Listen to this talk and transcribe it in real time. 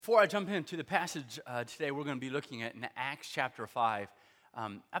Before I jump into the passage today, we're going to be looking at in Acts chapter 5.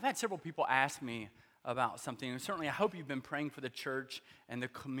 I've had several people ask me about something, and certainly I hope you've been praying for the church and the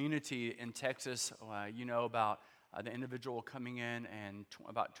community in Texas. You know about the individual coming in and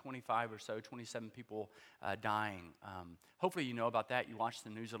about 25 or so, 27 people dying. Hopefully you know about that. You watch the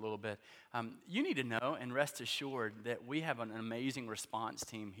news a little bit. You need to know and rest assured that we have an amazing response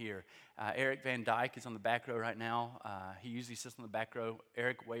team here. Eric Van Dyke is on the back row right now. He usually sits on the back row.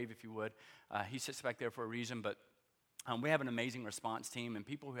 Eric, wave if you would. He sits back there for a reason, but we have an amazing response team and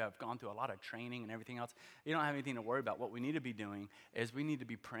people who have gone through a lot of training and everything else. You don't have anything to worry about. What we need to be doing is we need to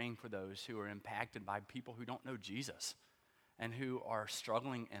be praying for those who are impacted by people who don't know Jesus and who are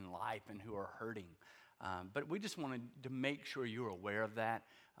struggling in life and who are hurting. But we just wanted to make sure you're aware of that.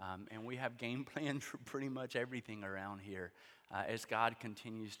 And we have game plans for pretty much everything around here as God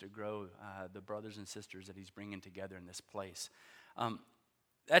continues to grow the brothers and sisters that he's bringing together in this place.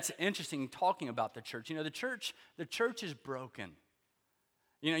 That's interesting talking about the church. You know, the church is broken.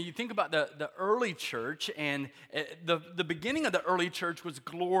 You know, you think about the early church, and the beginning of the early church was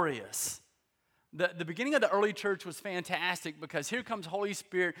glorious. The beginning of the early church was fantastic because here comes Holy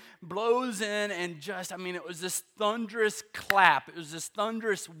Spirit, blows in, and it was this thunderous clap. It was this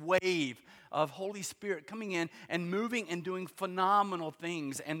thunderous wave of Holy Spirit coming in and moving and doing phenomenal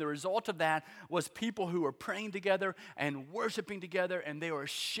things. And the result of that was people who were praying together and worshiping together, and they were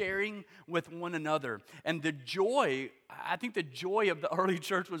sharing with one another. And the joy of the early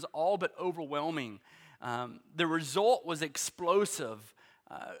church was all but overwhelming. The result was explosive.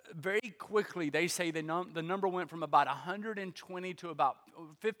 Very quickly, they say the number went from about 120 to about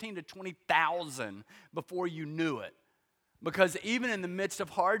 15 to 20,000 before you knew it. Because even in the midst of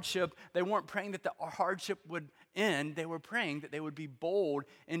hardship, they weren't praying that the hardship would end. They were praying that they would be bold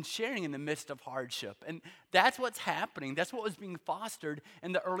in sharing in the midst of hardship. And that's what's happening. That's what was being fostered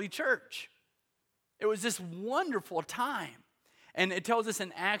in the early church. It was this wonderful time. And it tells us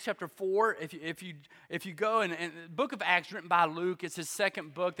in Acts chapter 4, if you go, and the book of Acts written by Luke, it's his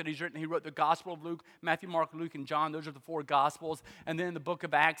second book that he's written. He wrote the Gospel of Luke, Matthew, Mark, Luke, and John. Those are the four Gospels. And then in the book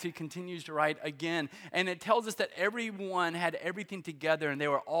of Acts, he continues to write again. And it tells us that everyone had everything together and they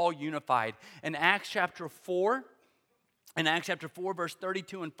were all unified. In Acts chapter 4, verse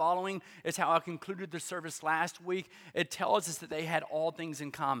 32 and following is how I concluded the service last week. It tells us that they had all things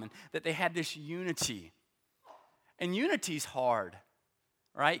in common, that they had this unity. And unity's hard,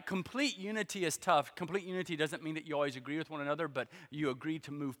 right? Complete unity is tough. Complete unity doesn't mean that you always agree with one another, but you agree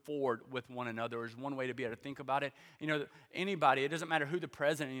to move forward with one another is one way to be able to think about it. You know, anybody, it doesn't matter who the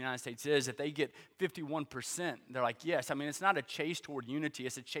president of the United States is, if they get 51%, they're like, yes. I mean, it's not a chase toward unity,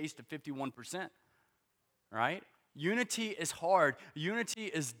 it's a chase to 51%, right? Unity is hard. Unity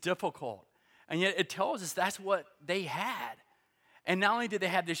is difficult. And yet it tells us that's what they had. And not only did they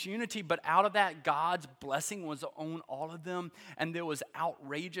have this unity, but out of that, God's blessing was on all of them, and there was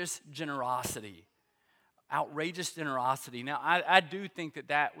outrageous generosity. Outrageous generosity. Now, I do think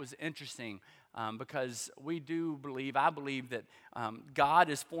that was interesting because I believe that God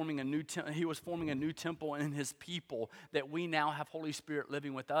is forming a new temple. He was forming a new temple in his people, that we now have Holy Spirit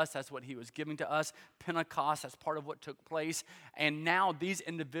living with us. That's what he was giving to us. Pentecost, that's part of what took place. And now these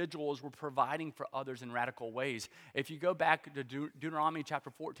individuals were providing for others in radical ways. If you go back to Deuteronomy chapter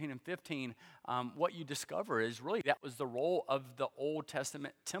 14 and 15, what you discover is really that was the role of the Old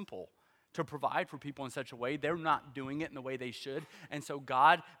Testament temple, to provide for people in such a way. They're not doing it in the way they should. And so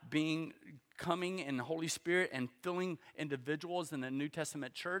God coming in the Holy Spirit and filling individuals in the New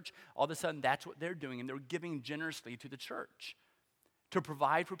Testament church, all of a sudden that's what they're doing. And they're giving generously to the church to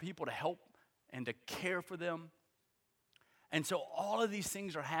provide for people, to help and to care for them. And so all of these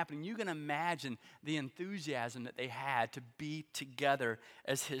things are happening. You can imagine the enthusiasm that they had to be together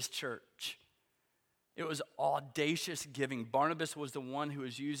as his church. It was audacious giving. Barnabas was the one who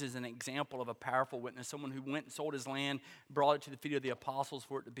was used as an example of a powerful witness, someone who went and sold his land, brought it to the feet of the apostles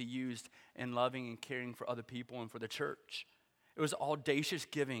for it to be used in loving and caring for other people and for the church. It was audacious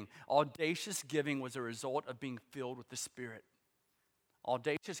giving. Audacious giving was a result of being filled with the Spirit.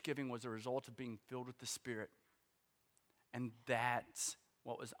 Audacious giving was a result of being filled with the Spirit. And that's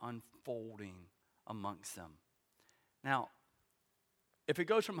what was unfolding amongst them. Now, if it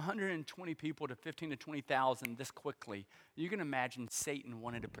goes from 120 people to 15 to 20,000 this quickly, you can imagine Satan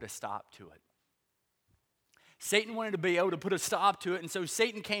wanted to put a stop to it. Satan wanted to be able to put a stop to it, and so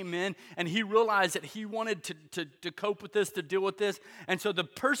Satan came in, and he realized that he wanted to cope with this, to deal with this, and so the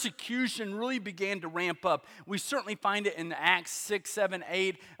persecution really began to ramp up. We certainly find it in Acts 6, 7,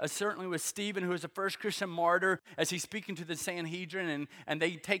 8, certainly with Stephen, who was the first Christian martyr, as he's speaking to the Sanhedrin, and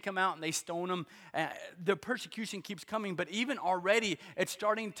they take him out and they stone him. The persecution keeps coming, but even already, it's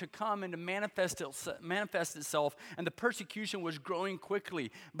starting to come and to manifest itself, and the persecution was growing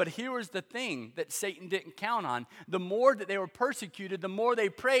quickly. But here was the thing that Satan didn't count on. The more that they were persecuted, the more they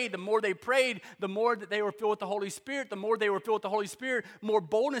prayed, the more that they were filled with the Holy Spirit, the more they were filled with the Holy Spirit, more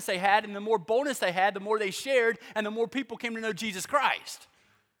boldness they had, and the more boldness they had, the more they shared, and the more people came to know Jesus Christ.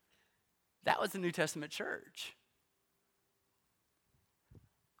 That was the New Testament church.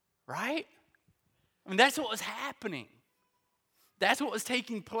 Right? I mean, that's what was happening. That's what was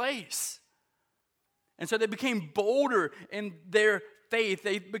taking place. And so they became bolder in their faith.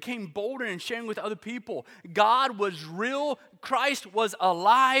 They became bolder in sharing with other people. God was real, Christ was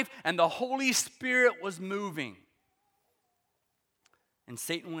alive, and the Holy Spirit was moving. And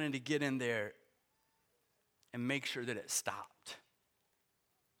Satan wanted to get in there and make sure that it stopped.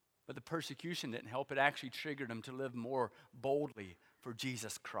 But the persecution didn't help. It actually triggered him to live more boldly for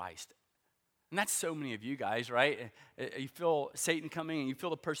Jesus Christ. And that's so many of you guys, right? You feel Satan coming, and you feel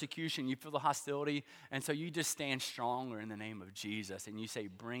the persecution, you feel the hostility, and so you just stand stronger in the name of Jesus, and you say,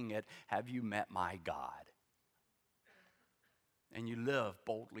 bring it, have you met my God? And you live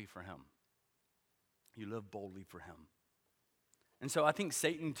boldly for him. You live boldly for him. And so I think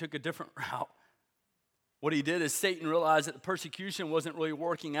Satan took a different route. What he did is Satan realized that the persecution wasn't really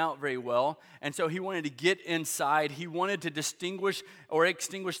working out very well, and so he wanted to get inside. He wanted to extinguish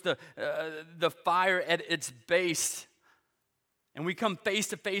the fire at its base. And we come face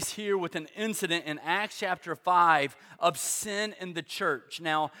to face here with an incident in Acts chapter 5 of sin in the church.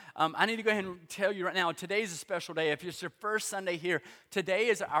 Now, I need to go ahead and tell you right now, today's a special day. If it's your first Sunday here, today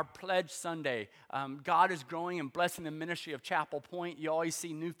is our Pledge Sunday. God is growing and blessing the ministry of Chapel Point. You always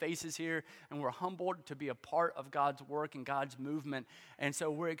see new faces here, and we're humbled to be a part of God's work and God's movement. And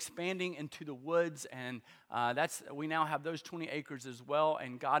so we're expanding into the woods, and we now have those 20 acres as well,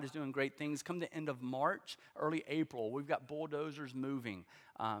 and God is doing great things. Come the end of March, early April, we've got bulldozers moving.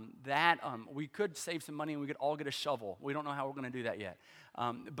 We could save some money and we could all get a shovel. We don't know how we're going to do that yet.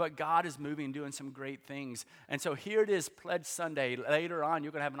 But God is moving and doing some great things. And so here it is, Pledge Sunday. Later on,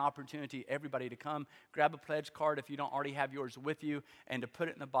 you're going to have an opportunity, everybody, to come, grab a pledge card if you don't already have yours with you, and to put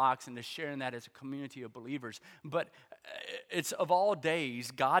it in the box and to share in that as a community of believers. But it's of all days,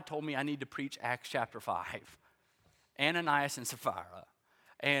 God told me I need to preach Acts chapter 5. Ananias and Sapphira.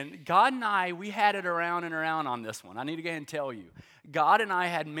 And God and I, we had it around and around on this one. I need to go ahead and tell you. God and I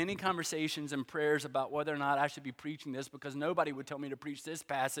had many conversations and prayers about whether or not I should be preaching this, because nobody would tell me to preach this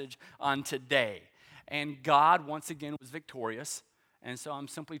passage on today. And God, once again, was victorious. And so I'm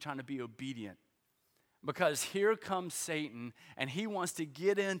simply trying to be obedient. Because here comes Satan, and he wants to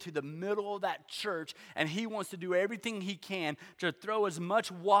get into the middle of that church, and he wants to do everything he can to throw as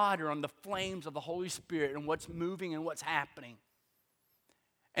much water on the flames of the Holy Spirit and what's moving and what's happening.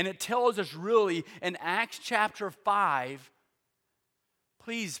 And it tells us really in Acts chapter 5,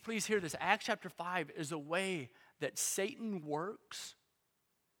 please hear this. Acts chapter 5 is a way that Satan works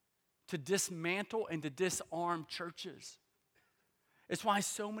to dismantle and to disarm churches. It's why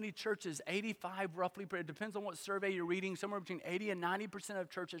so many churches, 85 roughly, it depends on what survey you're reading, somewhere between 80 and 90% of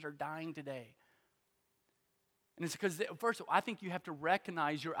churches are dying today. And it's because, first, I think you have to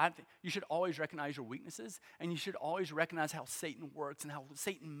recognize you should always recognize your weaknesses, and you should always recognize how Satan works and how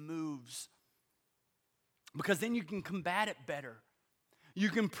Satan moves. Because then you can combat it better. You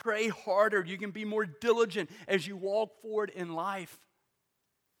can pray harder. You can be more diligent as you walk forward in life.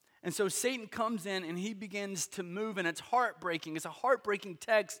 And so Satan comes in and he begins to move, and it's heartbreaking. It's a heartbreaking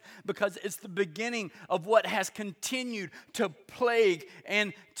text because it's the beginning of what has continued to plague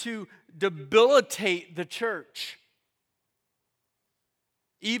and to debilitate the church.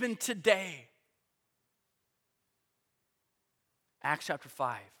 Even today. Acts chapter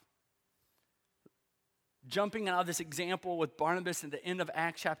 5. Jumping out of this example with Barnabas at the end of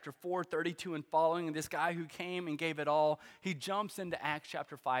Acts chapter 4, 32 and following, and this guy who came and gave it all, he jumps into Acts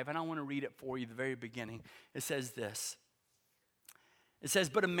chapter 5, and I want to read it for you, the very beginning. It says this. It says,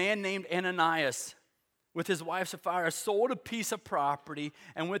 "But a man named Ananias, with his wife Sapphira, sold a piece of property,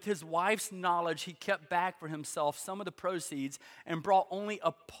 and with his wife's knowledge, he kept back for himself some of the proceeds and brought only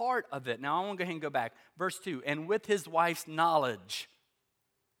a part of it." Now, I want to go ahead and go back. Verse 2, "And with his wife's knowledge,"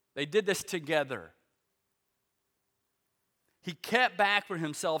 they did this together. He kept back for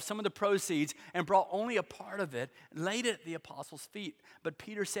himself some of the proceeds and brought only a part of it, laid it at the apostles' feet. But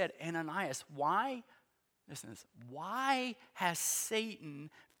Peter said, "Ananias, why Listen to this. Why has Satan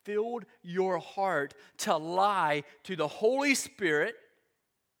filled your heart to lie to the Holy Spirit?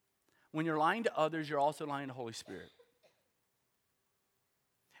 When you're lying to others, you're also lying to the Holy Spirit.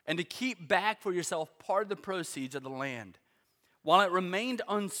 And to keep back for yourself part of the proceeds of the land. While it remained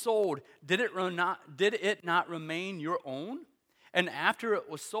unsold, did it not remain your own? And after it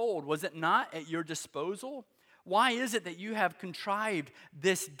was sold, was it not at your disposal? Why is it that you have contrived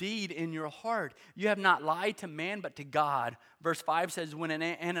this deed in your heart? You have not lied to man, but to God. Verse 5 says, when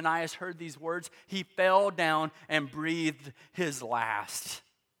Ananias heard these words, he fell down and breathed his last.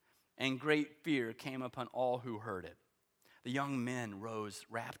 And great fear came upon all who heard it. The young men rose,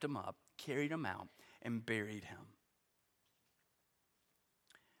 wrapped him up, carried him out, and buried him.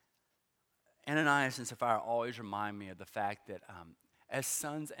 Ananias and Sapphira always remind me of the fact that as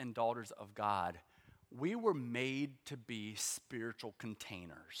sons and daughters of God, we were made to be spiritual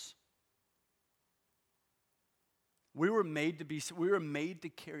containers. We were made to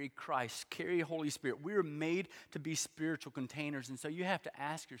carry Christ, carry Holy Spirit. We were made to be spiritual containers. And so you have to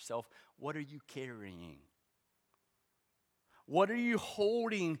ask yourself, what are you carrying? What are you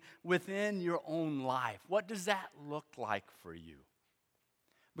holding within your own life? What does that look like for you?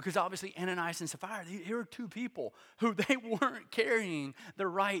 Because obviously Ananias and Sapphira, here are two people who they weren't carrying the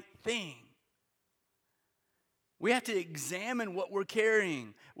right thing. We have to examine what we're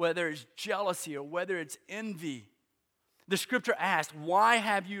carrying, whether it's jealousy or whether it's envy. The scripture asks, why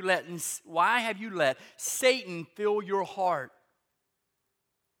have you let Satan fill your heart?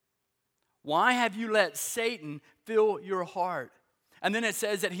 Why have you let Satan fill your heart? And then it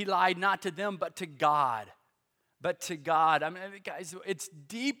says that he lied not to them, but to God. But to God. I mean, guys, it's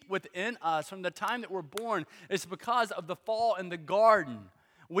deep within us from the time that we're born. It's because of the fall in the garden.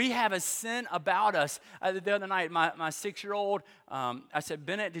 We have a sin about us. The other night, my 6-year-old, I said,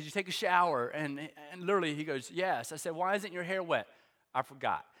 Bennett, did you take a shower? And literally he goes, yes. I said, why isn't your hair wet? I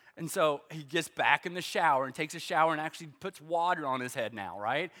forgot. And so he gets back in the shower and takes a shower and actually puts water on his head now,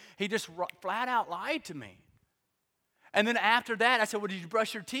 right? He just flat out lied to me. And then after that, I said, well, did you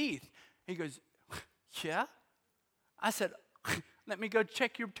brush your teeth? He goes, yeah. I said, let me go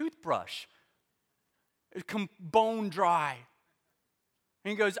check your toothbrush. It's bone dry.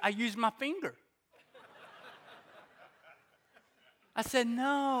 And he goes, I used my finger. I said,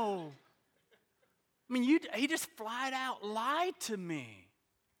 no. I mean, he just flat out lied to me.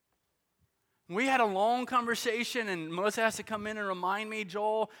 We had a long conversation, and Melissa has to come in and remind me,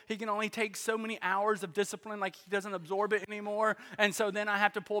 Joel, he can only take so many hours of discipline, like he doesn't absorb it anymore. And so then I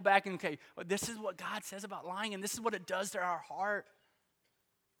have to pull back and, okay, well, this is what God says about lying, and this is what it does to our heart.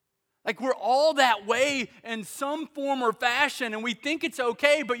 Like we're all that way in some form or fashion, and we think it's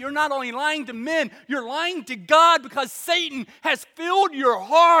okay, but you're not only lying to men, you're lying to God because Satan has filled your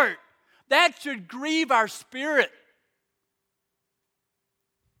heart. That should grieve our spirit.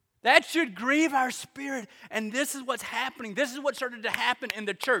 That should grieve our spirit. And this is what's happening. This is what started to happen in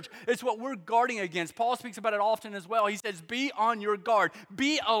the church. It's what we're guarding against. Paul speaks about it often as well. He says, be on your guard.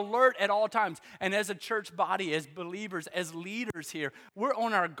 Be alert at all times. And as a church body, as believers, as leaders here, we're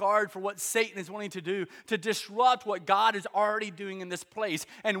on our guard for what Satan is wanting to do to disrupt what God is already doing in this place.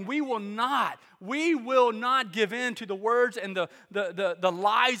 And we will not give in to the words and the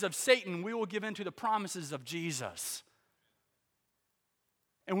lies of Satan. We will give in to the promises of Jesus.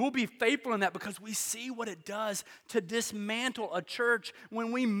 And we'll be faithful in that because we see what it does to dismantle a church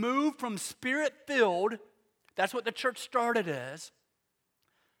when we move from spirit-filled, that's what the church started as.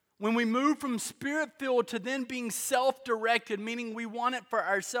 When we move from spirit-filled to then being self-directed, meaning we want it for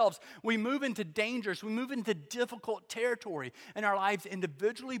ourselves, we move into dangers, we move into difficult territory in our lives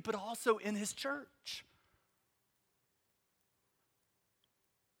individually, but also in His church.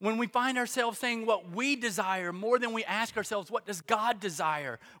 When we find ourselves saying what we desire more than we ask ourselves, what does God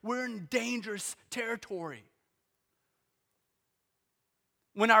desire? We're in dangerous territory.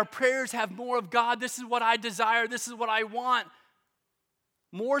 When our prayers have more of God, this is what I desire, this is what I want,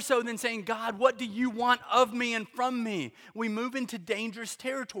 more so than saying, God, what do you want of me and from me? We move into dangerous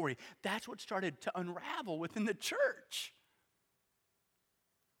territory. That's what started to unravel within the church.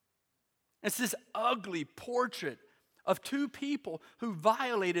 It's this ugly portrait of two people who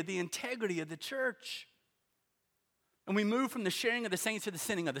violated the integrity of the church. And we moved from the sharing of the saints to the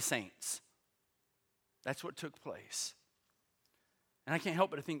sinning of the saints. That's what took place. And I can't help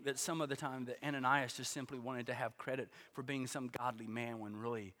but to think that some of the time that Ananias just simply wanted to have credit for being some godly man when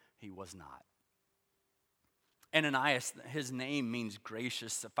really he was not. Ananias, his name means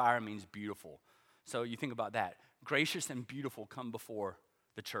gracious. Sapphira means beautiful. So you think about that. Gracious and beautiful come before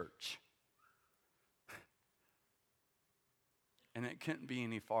the church. And it couldn't be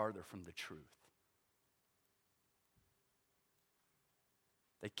any farther from the truth.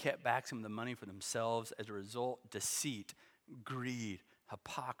 They kept back some of the money for themselves. As a result, deceit, greed,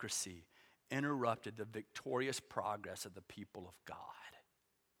 hypocrisy interrupted the victorious progress of the people of God.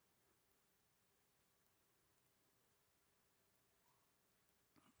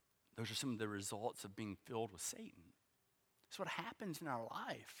 Those are some of the results of being filled with Satan. That's what happens in our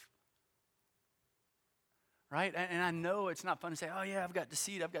life. Right? And I know it's not fun to say, oh yeah, I've got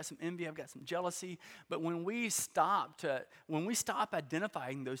deceit, I've got some envy, I've got some jealousy. But when we stop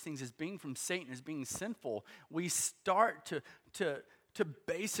identifying those things as being from Satan, as being sinful, we start to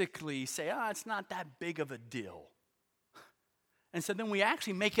basically say, it's not that big of a deal. And so then we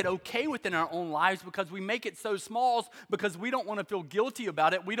actually make it okay within our own lives because we make it so small because we don't want to feel guilty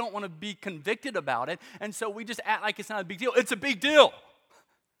about it. We don't want to be convicted about it. And so we just act like it's not a big deal. It's a big deal.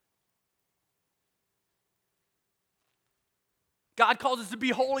 God calls us to be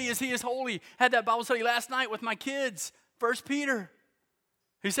holy as he is holy. Had that Bible study last night with my kids, 1 Peter.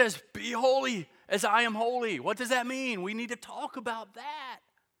 He says, be holy as I am holy. What does that mean? We need to talk about that.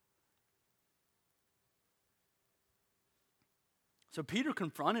 So Peter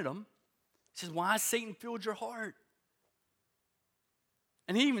confronted him. He says, why has Satan filled your heart?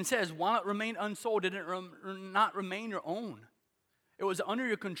 And he even says, why not remain unsold? Did it not remain your own? It was under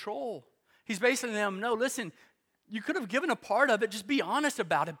your control. He's basically telling them, no, listen, you could have given a part of it, just be honest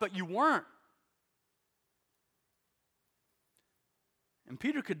about it, but you weren't. And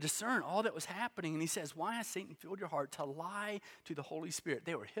Peter could discern all that was happening, and he says, why has Satan filled your heart to lie to the Holy Spirit?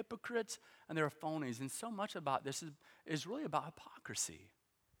 They were hypocrites and they were phonies, and so much about this is really about hypocrisy.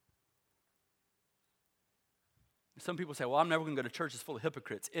 Some people say, well, I'm never going to go to church that's full of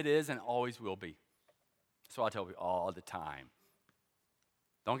hypocrites. It is and always will be. So I tell people all the time.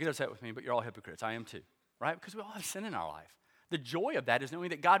 Don't get upset with me, but you're all hypocrites. I am too. Right? Because we all have sin in our life. The joy of that is knowing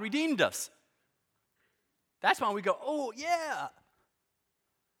that God redeemed us. That's why we go, oh, yeah.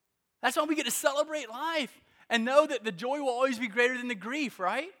 That's why we get to celebrate life and know that the joy will always be greater than the grief,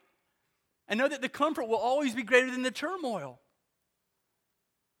 right? And know that the comfort will always be greater than the turmoil.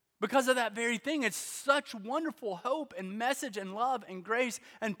 Because of that very thing, it's such wonderful hope and message and love and grace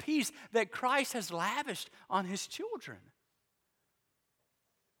and peace that Christ has lavished on his children.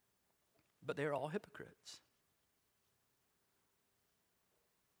 But they're all hypocrites.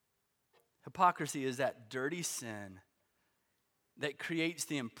 Hypocrisy is that dirty sin that creates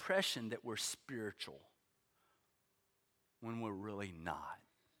the impression that we're spiritual when we're really not.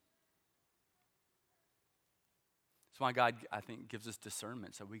 That's why God, I think, gives us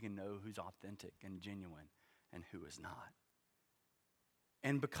discernment so we can know who's authentic and genuine and who is not.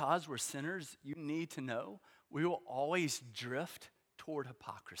 And because we're sinners, you need to know we will always drift toward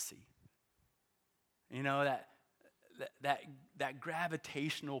hypocrisy. You know, that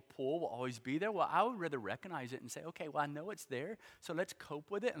gravitational pull will always be there. Well, I would rather recognize it and say, okay, well, I know it's there, so let's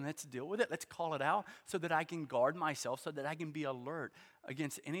cope with it and let's deal with it. Let's call it out so that I can guard myself, so that I can be alert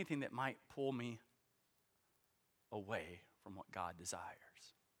against anything that might pull me away from what God desires.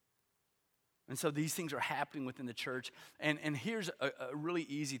 And so these things are happening within the church. And here's a really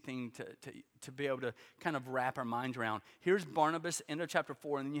easy thing to be able to kind of wrap our minds around. Here's Barnabas, end of chapter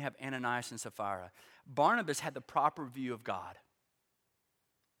 4, and then you have Ananias and Sapphira. Barnabas had the proper view of God.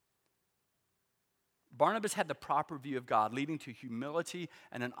 Barnabas had the proper view of God, leading to humility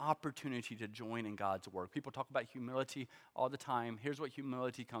and an opportunity to join in God's work. People talk about humility all the time. Here's what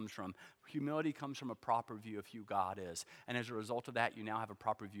humility comes from. Humility comes from a proper view of who God is. And as a result of that, you now have a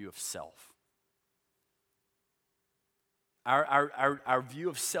proper view of self. Our view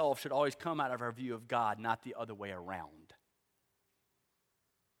of self should always come out of our view of God, not the other way around.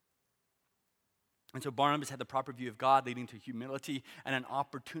 And so Barnabas had the proper view of God, leading to humility and an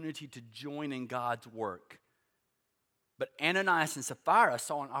opportunity to join in God's work. But Ananias and Sapphira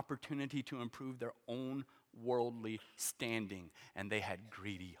saw an opportunity to improve their own worldly standing, and they had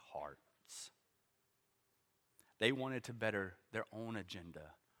greedy hearts. They wanted to better their own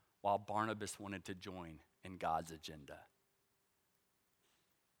agenda, while Barnabas wanted to join in God's agenda.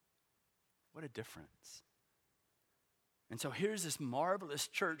 What a difference. And so here's this marvelous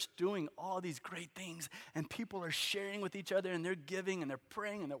church doing all these great things, and people are sharing with each other, and they're giving, and they're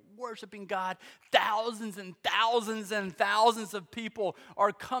praying, and they're worshiping God. Thousands and thousands and thousands of people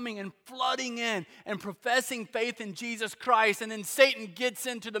are coming and flooding in and professing faith in Jesus Christ. And then Satan gets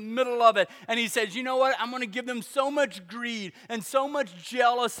into the middle of it, and he says, you know what? I'm going to give them so much greed and so much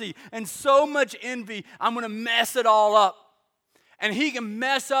jealousy and so much envy. I'm going to mess it all up. And he can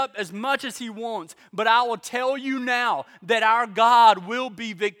mess up as much as he wants. But I will tell you now that our God will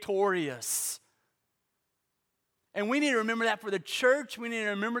be victorious. And we need to remember that for the church. We need to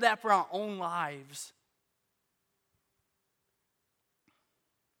remember that for our own lives.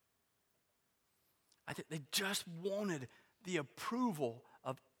 I think they just wanted the approval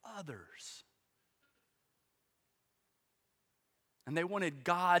of others. And they wanted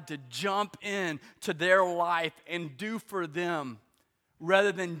God to jump in to their life and do for them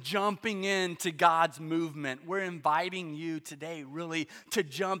rather than jumping into God's movement. We're inviting you today really to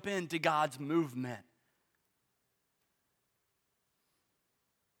jump into God's movement.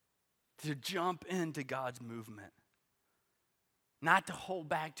 To jump into God's movement. Not to hold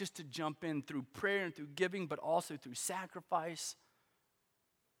back, just to jump in through prayer and through giving, but also through sacrifice.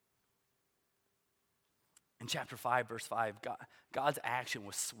 In chapter 5, verse 5, God's action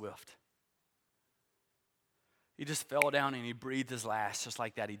was swift. He just fell down and he breathed his last. Just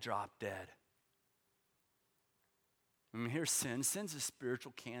like that, he dropped dead. I mean, here's sin. Sin's a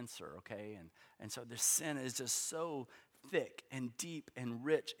spiritual cancer, okay? And so the sin is just so thick and deep and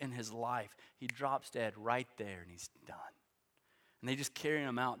rich in his life. He drops dead right there and he's done. And they just carry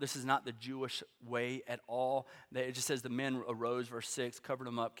him out. This is not the Jewish way at all. It just says the men arose, verse 6, covered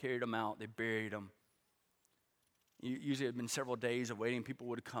him up, carried him out, they buried him. Usually it had been several days of waiting. People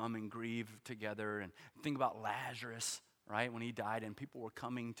would come and grieve together. And think about Lazarus, right, when he died, and people were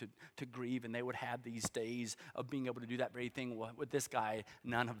coming to grieve, and they would have these days of being able to do that very thing. Well, with this guy,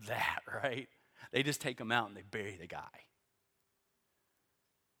 none of that, right? They just take him out and they bury the guy.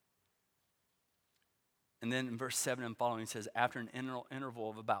 And then in verse 7 and following, it says, after an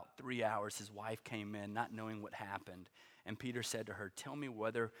interval of about 3 hours, his wife came in, not knowing what happened. And Peter said to her, tell me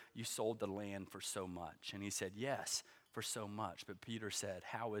whether you sold the land for so much. And he said, yes, for so much. But Peter said,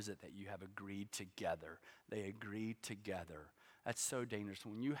 how is it that you have agreed together? They agreed together. That's so dangerous.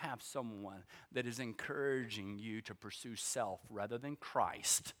 When you have someone that is encouraging you to pursue self rather than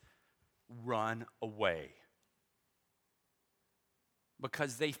Christ, run away.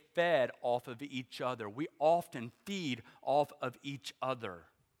 Because they fed off of each other. We often feed off of each other.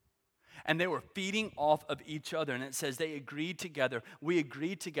 And they were feeding off of each other. And it says they agreed together. We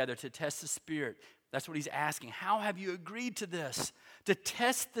agreed together to test the Spirit. That's what he's asking. How have you agreed to this? To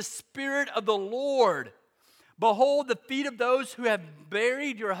test the Spirit of the Lord. Behold, the feet of those who have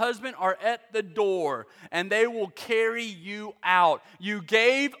buried your husband are at the door, and they will carry you out. You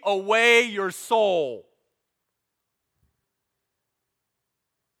gave away your soul.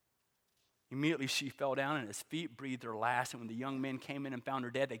 Immediately she fell down at his feet, breathed her last, and when the young men came in and found her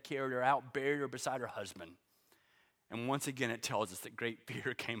dead, they carried her out, buried her beside her husband. And once again it tells us that great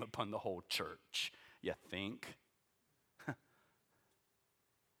fear came upon the whole church. You think?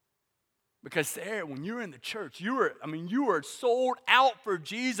 Because there, when you were in the church, you were sold out for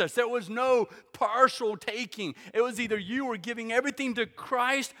Jesus. There was no partial taking. It was either you were giving everything to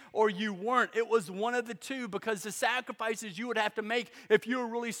Christ or you weren't. It was one of the two, because the sacrifices you would have to make if you were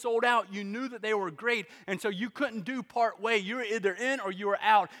really sold out, you knew that they were great. And so you couldn't do part way. You were either in or you were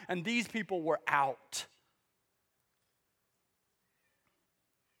out. And these people were out.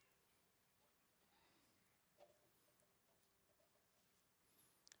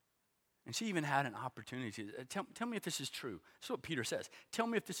 And she even had an opportunity. Tell me if this is true. This is what Peter says. Tell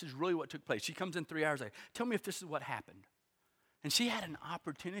me if this is really what took place. She comes in 3 hours later. Tell me if this is what happened. And she had an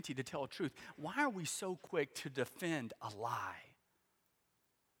opportunity to tell the truth. Why are we so quick to defend a lie?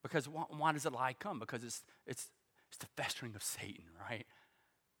 Because why does a lie come? Because it's the festering of Satan, right?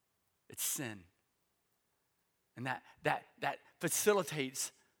 It's sin. And that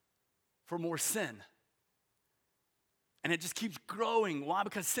facilitates for more sin. And it just keeps growing. Why?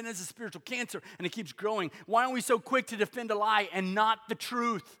 Because sin is a spiritual cancer, and it keeps growing. Why are we so quick to defend a lie and not the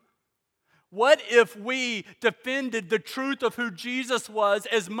truth? What if we defended the truth of who Jesus was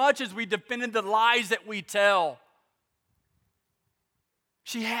as much as we defended the lies that we tell?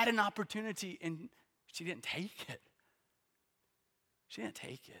 She had an opportunity, and she didn't take it. She didn't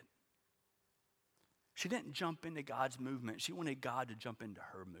take it. She didn't jump into God's movement. She wanted God to jump into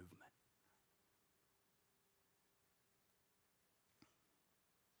her movement.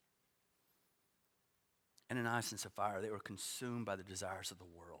 Ananias and Sapphira, they were consumed by the desires of the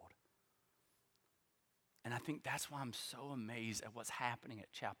world. And I think that's why I'm so amazed at what's happening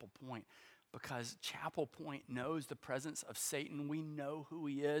at Chapel Point, because Chapel Point knows the presence of Satan. We know who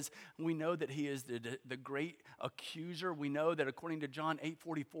he is. We know that he is the great accuser. We know that according to John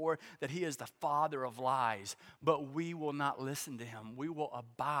 8:44, that he is the father of lies. But we will not listen to him. We will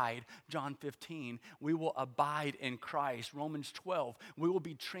abide, John 15. We will abide in Christ. Romans 12. We will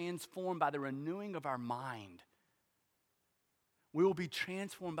be transformed by the renewing of our mind. We will be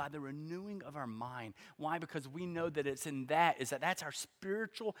transformed by the renewing of our mind. Why? Because we know that it's in that's our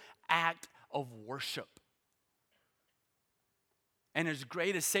spiritual act of worship. And as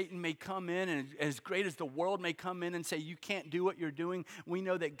great as Satan may come in, and as great as the world may come in and say, you can't do what you're doing, we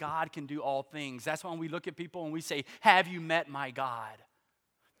know that God can do all things. That's why we look at people and we say, have you met my God?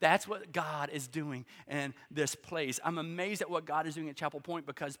 That's what God is doing in this place. I'm amazed at what God is doing at Chapel Point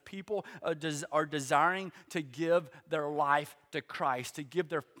because people are desiring to give their life to Christ, to give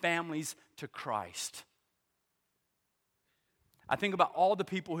their families to Christ. I think about all the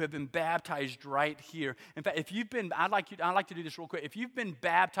people who have been baptized right here. In fact, if you've been, I'd like to do this real quick. If you've been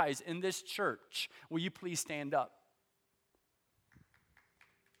baptized in this church, will you please stand up?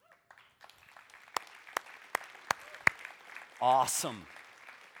 Awesome.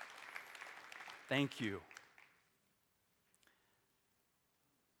 Thank you.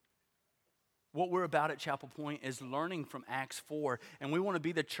 What we're about at Chapel Point is learning from Acts 4, and we want to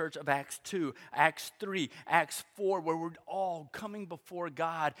be the church of Acts 2, Acts 3, Acts 4, where we're all coming before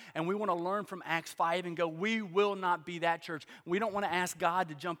God, and we want to learn from Acts 5 and go, we will not be that church. We don't want to ask God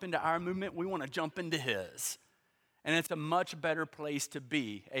to jump into our movement. We want to jump into His, and it's a much better place to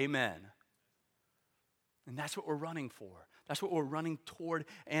be. Amen. And that's what we're running for. That's what we're running toward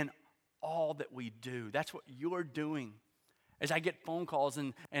in all that we do. That's what you're doing. As I get phone calls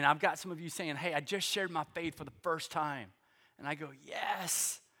and I've got some of you saying, hey, I just shared my faith for the first time. And I go,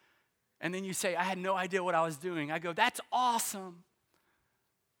 yes. And then you say, I had no idea what I was doing. I go, that's awesome.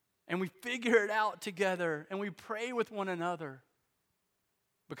 And we figure it out together and we pray with one another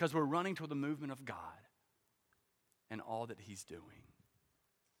because we're running toward the movement of God and all that He's doing.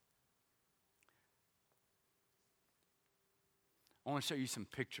 I want to show you some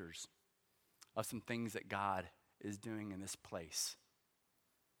pictures of some things that God is doing in this place.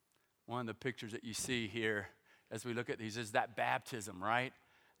 One of the pictures that you see here as we look at these is that baptism, right?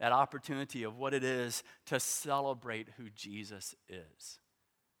 That opportunity of what it is to celebrate who Jesus is.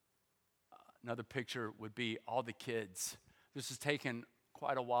 Another picture would be all the kids. This was taken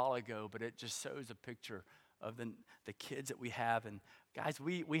quite a while ago, but it just shows a picture of the kids that we have. And guys,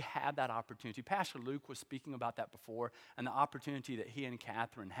 we have that opportunity. Pastor Luke was speaking about that before, and the opportunity that he and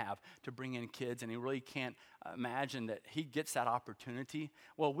Catherine have to bring in kids, and he really can't imagine that he gets that opportunity.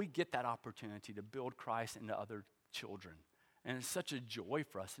 Well, we get that opportunity to build Christ into other children. And it's such a joy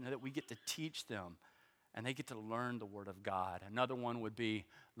for us to know that we get to teach them, and they get to learn the Word of God. Another one would be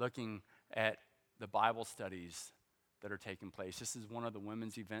looking at the Bible studies that are taking place. This is one of the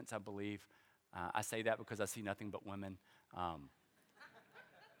women's events, I believe. I say that because I see nothing but women.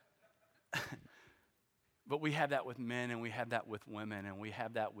 But we have that with men, and we have that with women, and we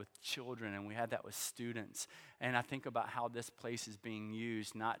have that with children, and we have that with students. And I think about how this place is being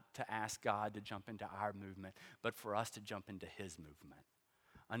used, not to ask God to jump into our movement, but for us to jump into His movement.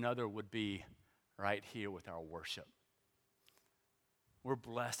 Another would be right here with our worship. We're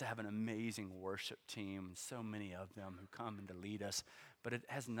blessed to have an amazing worship team, so many of them who come and to lead us. But it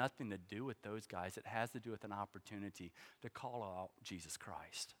has nothing to do with those guys. It has to do with an opportunity to call out Jesus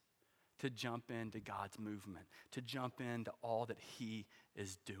Christ, to jump into God's movement, to jump into all that He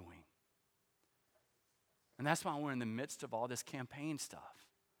is doing. And that's why we're in the midst of all this campaign stuff.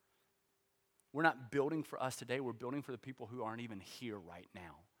 We're not building for us today. We're building for the people who aren't even here right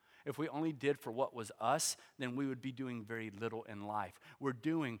now. If we only did for what was us, then we would be doing very little in life. We're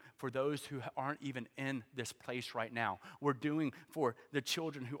doing for those who aren't even in this place right now. We're doing for the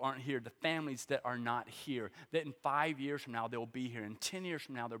children who aren't here, the families that are not here, that in 5 years from now they'll be here, in 10 years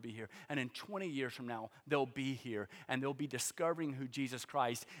from now they'll be here, and in 20 years from now they'll be here, and they'll be discovering who Jesus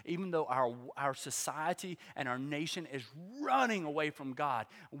Christ, even though our society and our nation is running away from God,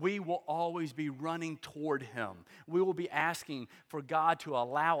 we will always be running toward Him. We will be asking for God to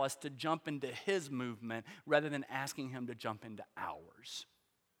allow us to jump into His movement rather than asking Him to jump into ours.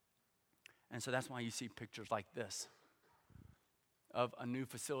 And so that's why you see pictures like this of a new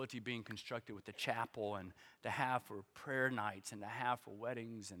facility being constructed with the chapel, and to have for prayer nights, and to have for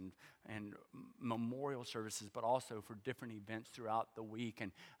weddings and memorial services, but also for different events throughout the week,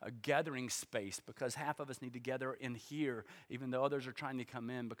 and a gathering space, because half of us need to gather in here even though others are trying to come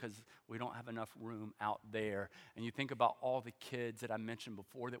in because we don't have enough room out there. And you think about all the kids that I mentioned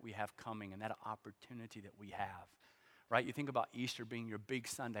before that we have coming, and that opportunity that we have. Right? You think about Easter being your big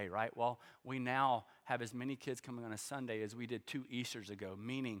Sunday, right? Well, we now have as many kids coming on a Sunday as we did 2 Easters ago,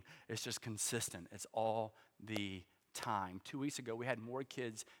 meaning it's just consistent. It's all the time. 2 weeks ago, we had more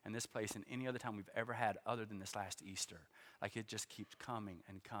kids in this place than any other time we've ever had other than this last Easter. Like, it just keeps coming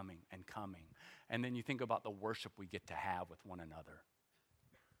and coming and coming. And then you think about the worship we get to have with one another,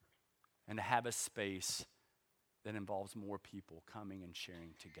 and to have a space that involves more people coming and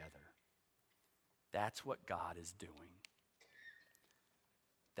sharing together. That's what God is doing.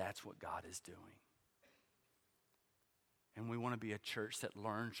 That's what God is doing. And we want to be a church that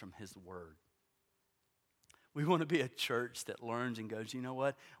learns from his word. We want to be a church that learns and goes, you know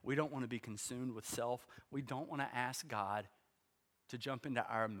what? We don't want to be consumed with self. We don't want to ask God to jump into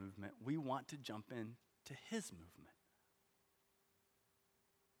our movement. We want to jump into his movement.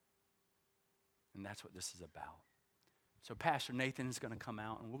 And that's what this is about. So Pastor Nathan is going to come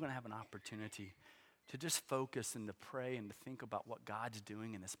out, and we're going to have an opportunity to just focus and to pray and to think about what God's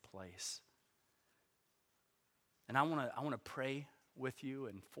doing in this place. And I want to pray with you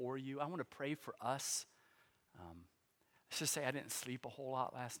and for you. I want to pray for us. Let's just say I didn't sleep a whole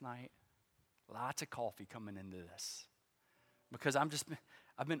lot last night. Lots of coffee coming into this. Because I've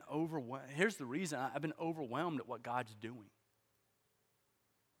been overwhelmed. Here's the reason. I've been overwhelmed at what God's doing.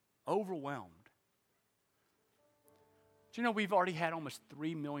 Overwhelmed. Do you know we've already had almost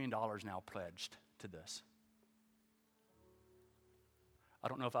 $3 million now pledged to this? I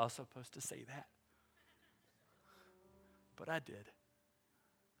don't know if I was supposed to say that. But I did.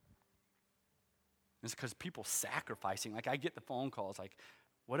 It's because people sacrificing. Like I get the phone calls like,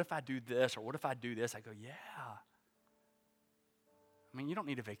 what if I do this or what if I do this? I go, yeah. I mean, you don't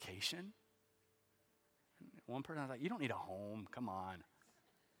need a vacation. One person was like, you don't need a home. Come on.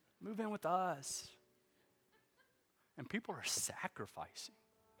 Move in with us. And people are sacrificing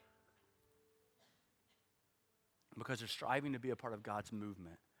because they're striving to be a part of God's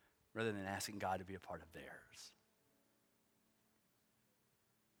movement rather than asking God to be a part of theirs.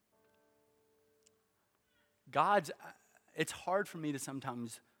 It's hard for me to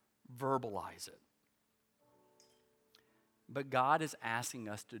sometimes verbalize it. But God is asking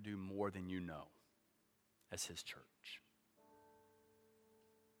us to do more than you know as his church.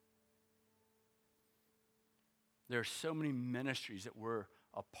 There are so many ministries that we're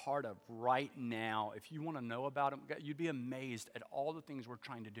a part of right now. If you want to know about them, you'd be amazed at all the things we're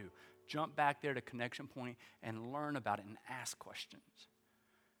trying to do. Jump back there to Connection Point and learn about it and ask questions.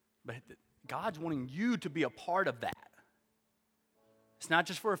 But God's wanting you to be a part of that. It's not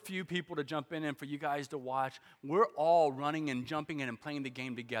just for a few people to jump in and for you guys to watch. We're all running and jumping in and playing the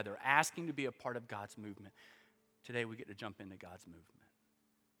game together, asking to be a part of God's movement. Today we get to jump into God's movement.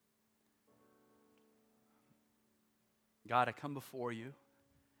 God, I come before you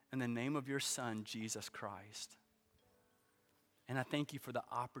in the name of your Son, Jesus Christ. And I thank you for the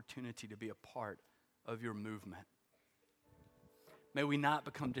opportunity to be a part of your movement. May we not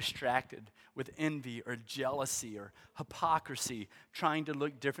become distracted with envy or jealousy or hypocrisy, trying to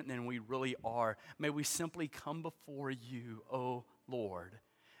look different than we really are. May we simply come before you, oh Lord,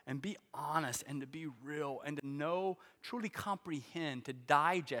 and be honest and to be real and to know, truly comprehend, to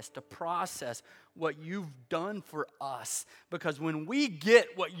digest, to process what you've done for us. Because when we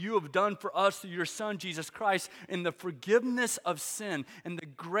get what you have done for us through your Son, Jesus Christ, in the forgiveness of sin, and the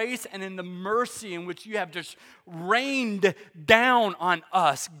grace and in the mercy in which you have just rained down on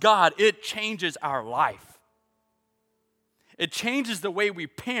us, God, it changes our life. It changes the way we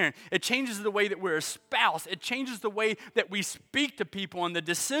parent. It changes the way that we're a spouse. It changes the way that we speak to people and the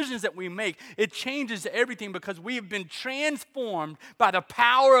decisions that we make. It changes everything because we have been transformed by the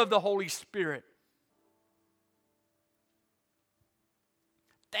power of the Holy Spirit.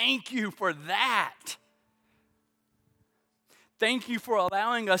 Thank you for that. Thank you for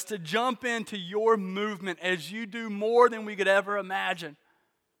allowing us to jump into your movement as you do more than we could ever imagine.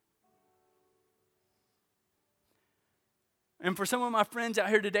 And for some of my friends out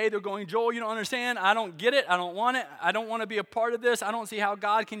here today, they're going, Joel, you don't understand. I don't get it. I don't want it. I don't want to be a part of this. I don't see how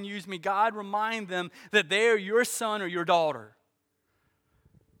God can use me. God, remind them that they are your son or your daughter.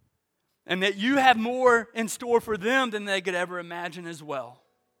 And that you have more in store for them than they could ever imagine as well.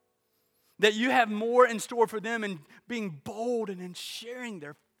 That you have more in store for them in being bold and in sharing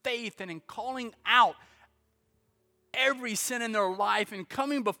their faith and in calling out every sin in their life and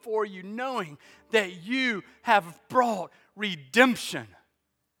coming before you knowing that you have brought redemption.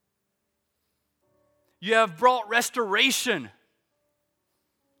 You have brought restoration.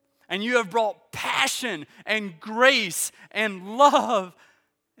 And you have brought passion and grace and love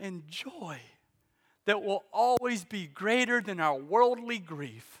and joy that will always be greater than our worldly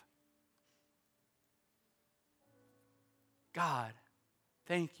grief. God,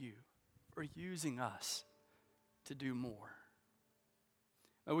 thank you for using us to do more.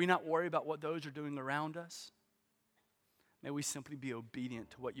 May we not worry about what those are doing around us. May we simply be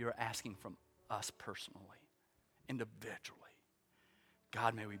obedient to what you're asking from us personally, individually.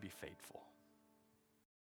 God, may we be faithful.